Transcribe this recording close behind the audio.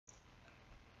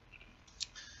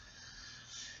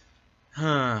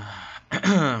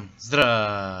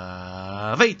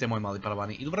Здравейте, мои мали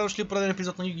паравани, и добре дошли в пореден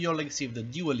епизод на YGO Legacy of the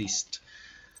Duelist.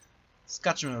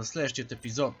 Скачаме в следващият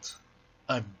епизод,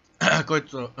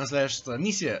 който на следващата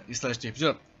мисия и следващия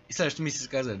епизод. И следващата мисия се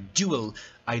казва Duel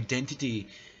Identity.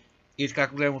 И така,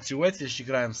 ако гледам от силуетите, ще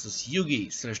играем с Yugi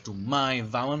срещу My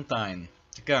Valentine.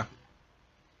 Така.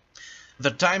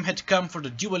 The time had come for the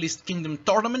Duelist Kingdom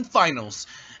Tournament Finals,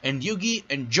 and Yugi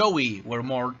and Joey were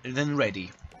more than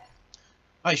ready.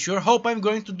 I sure hope I'm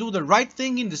going to do the right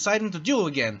thing in deciding to duel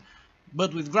again,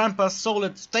 but with Grandpa's soul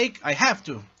at stake, I have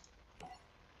to.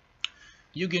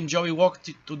 Yugi and Joey walked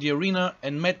to the arena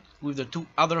and met with the two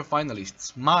other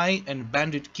finalists, Mai and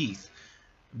Bandit Keith.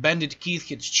 Bandit Keith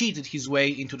had cheated his way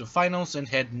into the finals and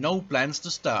had no plans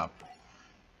to stop.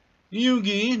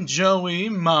 Yugi, Joey,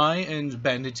 Mai, and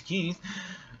Bandit Keith,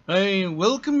 I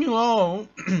welcome you all.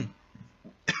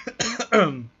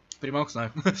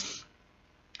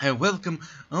 I welcome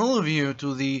all of you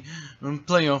to the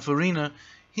playoff arena.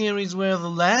 Here is where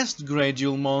the last great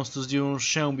duel monsters duel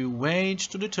shall be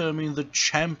waged to determine the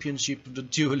championship of the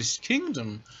Duelist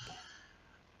Kingdom.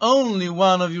 Only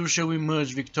one of you shall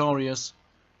emerge victorious.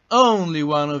 Only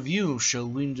one of you shall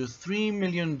win the $3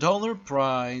 million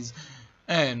prize.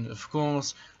 And, of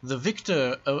course, the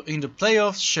victor in the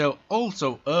playoffs shall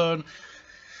also earn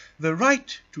the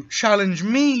right to challenge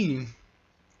me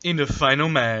in the final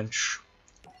match.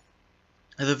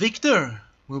 The victor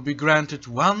will be granted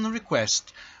one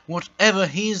request, whatever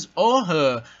his or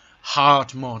her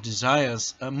heart most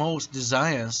desires,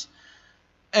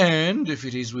 and if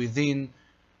it is within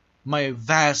my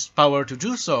vast power to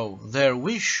do so, their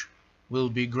wish will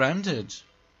be granted.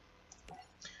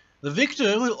 The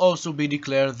victor will also be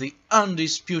declared the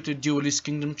undisputed Duelist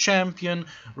Kingdom champion,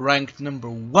 ranked number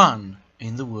 1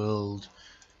 in the world.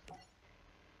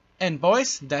 And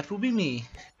boys, that will be me.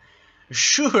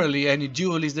 Surely any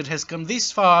duelist that has come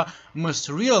this far must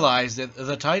realize that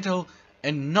the title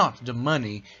and not the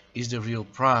money is the real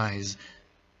prize.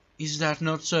 Is that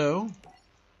not so?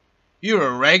 You're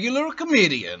a regular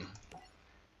comedian.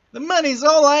 The money's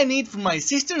all I need for my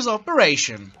sister's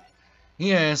operation.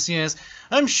 Yes,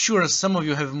 I'm sure some of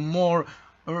you have more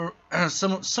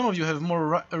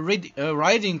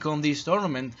riding on this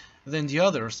tournament than the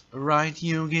others, right,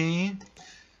 Yugi?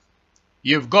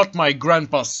 You've got my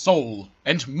grandpa's soul,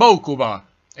 and Mokuba,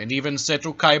 and even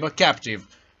Seto Kaiba captive,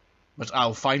 but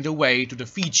I'll find a way to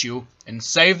defeat you and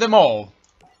save them all.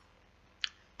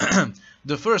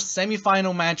 The first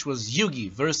semi-final match was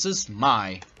Yugi versus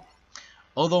Mai.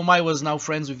 Although Mai was now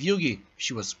friends with Yugi,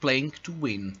 she was playing to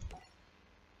win.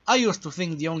 I used to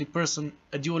think the only person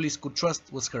a duelist could trust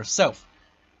was herself.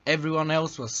 Everyone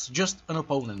else was just an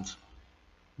opponent.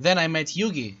 Then I met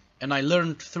Yugi, and I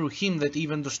learned through him that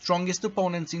even the strongest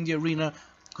opponents in the arena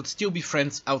could still be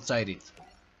friends outside it.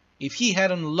 If he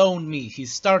hadn't loaned me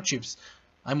his star chips,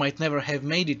 I might never have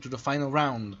made it to the final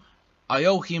round. I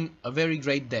owe him a very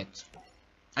great debt.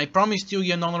 I promised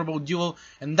Yugi an honorable duel,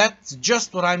 and that's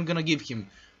just what I'm gonna give him.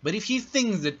 But if he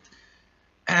thinks that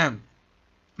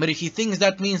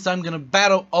that means I'm gonna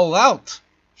battle all out,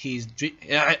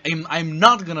 I'm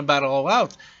not gonna battle all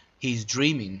out. He's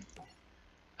dreaming.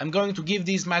 I'm going to give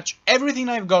this match everything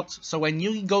I've got, so when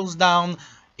Yugi goes down,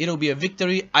 it'll be a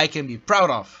victory I can be proud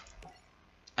of.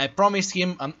 I promised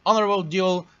him an honorable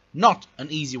duel, not an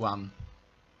easy one.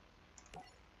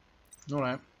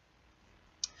 Alright.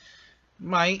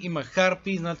 Май има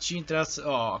харпи, значи трябва да се...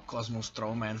 О, Cosmos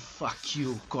Trollman, fuck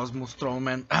you, Cosmos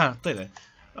Trollman. Тъй да,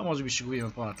 а може би ще го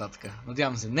видим по-нататък.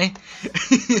 Надявам се, не.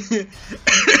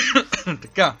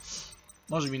 Така.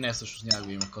 Може би не, също няма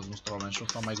го има Cosmos Trollman, защото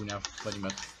това май го няма в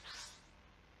анимето.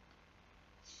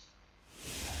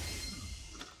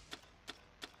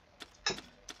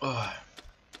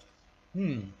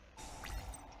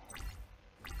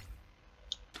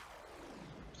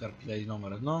 Scarpy Lady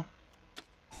номер 1.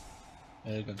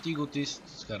 Elegant Egotist,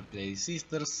 Scarpy Lady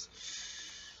Sisters.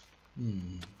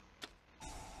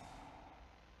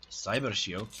 Cyber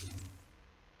Shield.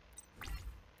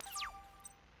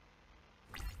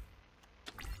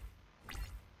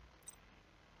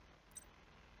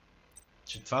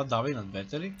 Че това дава и на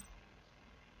двете ли?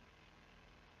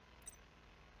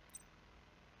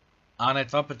 А, не,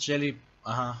 това печели...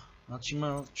 Ага, значи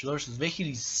има чудовище с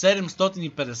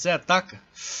 2750 атака.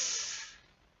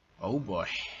 Oh boy.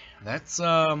 That's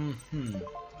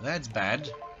bad.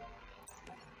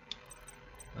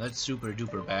 That's super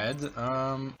duper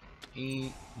bad.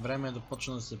 И време е да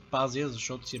почна да се пазя,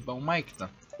 защото си е бал майката.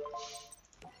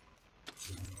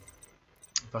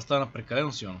 Това стана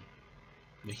прекалено силно.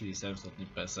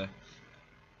 2750.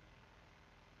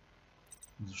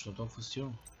 Защо толкова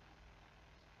силно?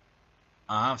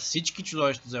 Всички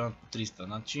чудовища вземат по 300.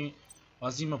 Значи,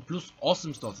 аз има плюс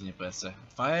 850.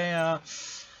 Това е...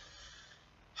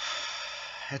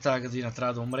 тази година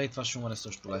трябва да умре и това ще умре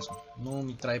също лесно. Но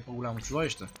ми трябва и по-голямо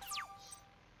чудовище.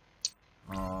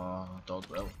 Това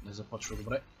дуел не започва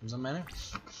добре за мене.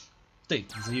 Тъй,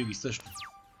 за Юги също.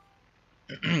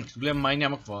 Като гледам, май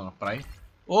няма какво да направи.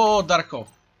 О, Дарко!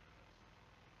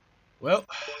 Well...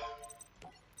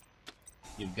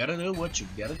 You gotta do what you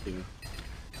gotta do.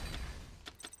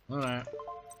 Alright.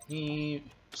 И...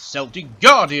 Celtic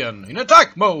Guardian in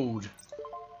attack mode!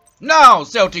 Now,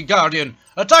 Celtic Guardian!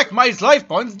 Attack my life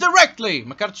points directly!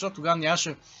 Макар че тогава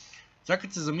нямаше...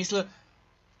 Чакайте се замисля...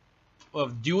 В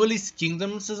Duelist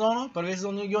Kingdom сезона, първият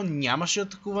сезон на YGO, нямаше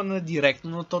атакуване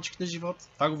директно на точките живот.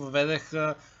 Това го въведех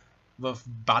в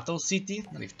Battle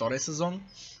City, нали, втория сезон.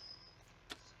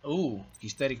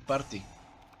 Hysteric Party.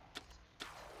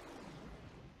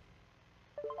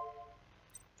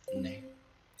 Не.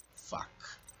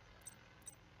 Фак.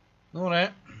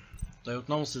 Добре. Той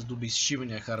отново се здоби с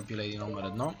шибания Харпи Лейди номер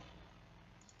 1.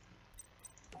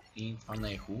 И това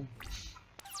не е хубаво.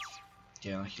 Тя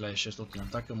е на 1600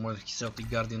 атака, моят Celtic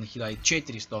Guardian на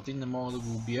 1400, не мога да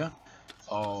го убия.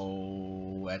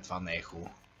 Това не е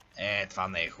хубаво. Това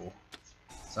не е хубаво.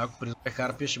 Сега ако призове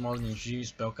Харпия, ще може да ни живи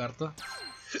спел карта.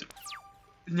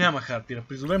 Няма Харпия да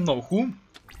призове, много хубаво.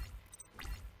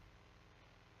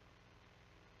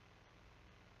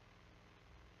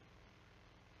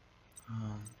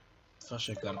 Това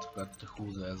ще е карта, която е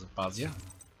хубаво да я запазя.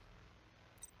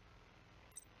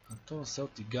 А това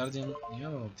Celtic Guardian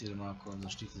няма да отиде малко в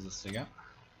защита за сега.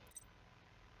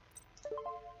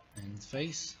 End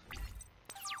Phase.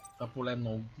 Това поле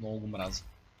много го мраза.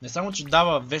 Не само, че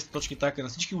дава 200 точки атака на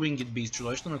всички Winged Beast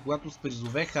чудовища, но когато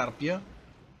призове Харпия,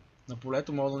 на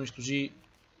полето може да унищожи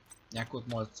някой от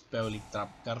моите спел или трап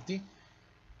карти.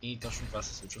 И точно това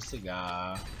се случва сега.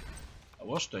 А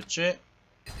лошото е, че...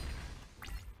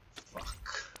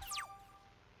 Fuck.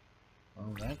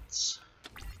 Well,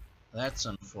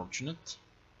 that's unfortunate.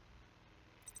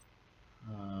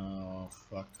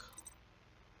 Fuck.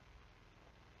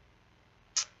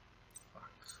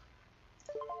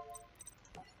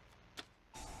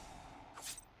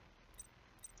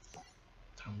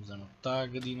 Трябва да взема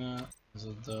тази година,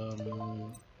 за да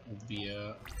му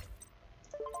убия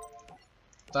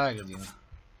тази година.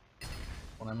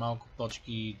 Поне малко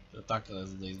точки атака,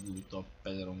 за да изгуби топ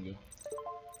педеронгил.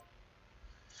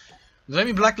 Дай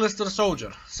ми Blackluster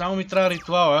Soldier. Само ми трябва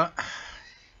ритуала.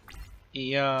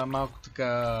 И малко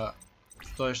така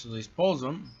стоещо да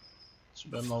използвам. Ще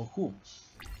бъде много хубаво.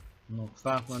 Но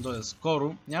това ако не дойде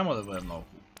скоро, няма да бъде много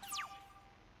хубаво.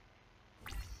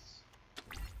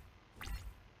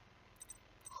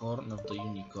 Horn of the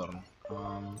Unicorn.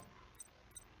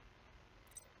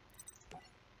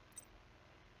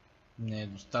 Не е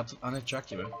достатъчно. Не,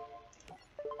 чакай бе.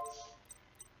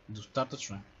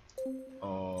 Достатъчно е.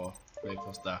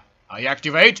 Какво става? I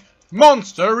activate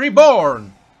Monster Reborn!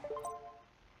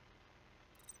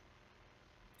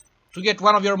 To get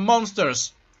one of your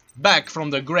monsters back from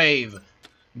the grave,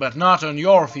 but not on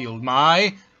your field,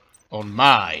 on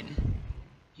mine.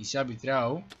 И сега би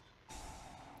трябвало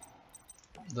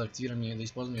да активирам и да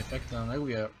използвам ефекта на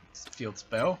неговия field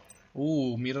spell.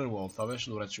 Mirror Wall, това беше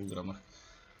добре, че го гръмнах.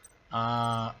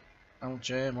 Само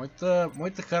че моите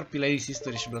Harpy Lady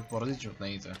Sisters ще бъдат по-различни от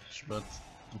нейните. Ще бъдат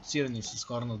подсирани с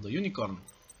Horn of the Unicorn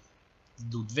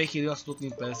до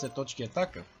 2850 точки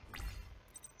атака.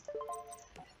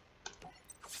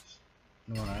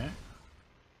 Добре.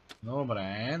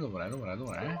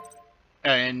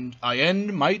 And I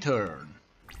end my turn.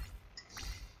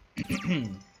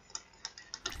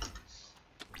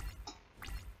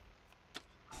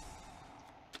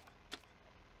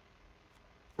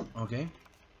 Окей.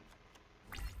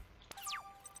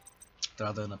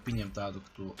 Трябва да я напиням тази,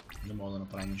 докато не мога да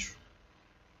направя нищо.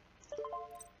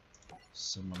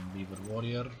 Summon Beaver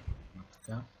Warrior.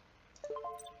 Така.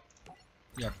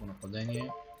 Яко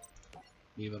нападение.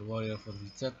 Beaver Warrior в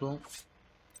лицето.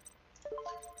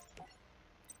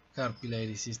 Harpy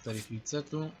Lady Sister в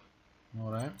лицето.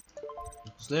 Добре.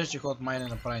 Ако следващия ход май не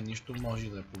направи нищо, може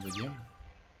да я победим.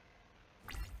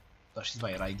 Това ще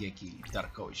извади Райгек или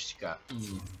Дарко и ще си кажа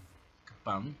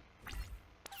Капан.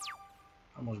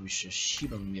 А може би ще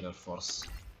шибам Mirror Force.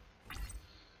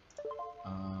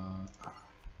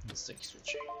 За всеки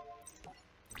случай.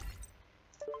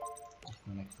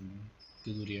 Някаква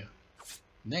гадория.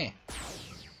 Не!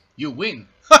 You win!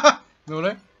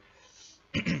 Добре.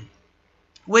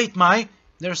 Wait, Mai!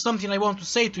 There's something I want to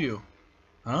say to you.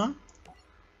 Huh?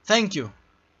 Thank you.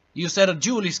 You said a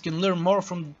duelist can learn more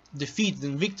from defeat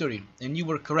than victory, and you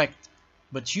were correct.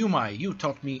 But Yumai, you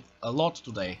taught me a lot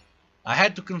today. I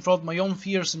had to confront my own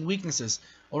fears and weaknesses,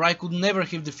 or I could never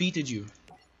have defeated you.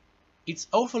 It's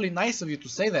awfully nice of you to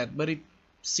say that, but it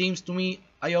seems to me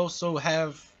I also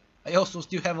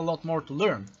still have a lot more to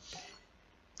learn.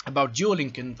 About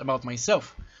dueling and about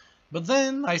myself. But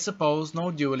then, I suppose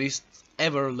no duelist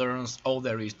ever learns all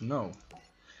there is to know.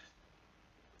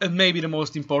 And maybe the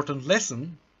most important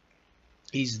lesson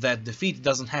is that defeat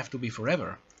doesn't have to be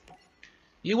forever.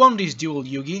 You won this duel,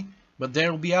 Yugi, but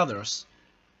there will be others.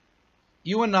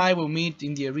 You and I will meet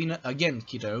in the arena again,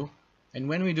 kiddo, and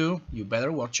when we do, you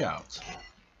better watch out.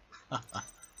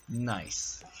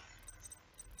 Nice.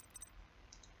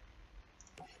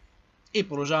 И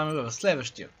продължаваме в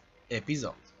следващия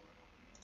епизод.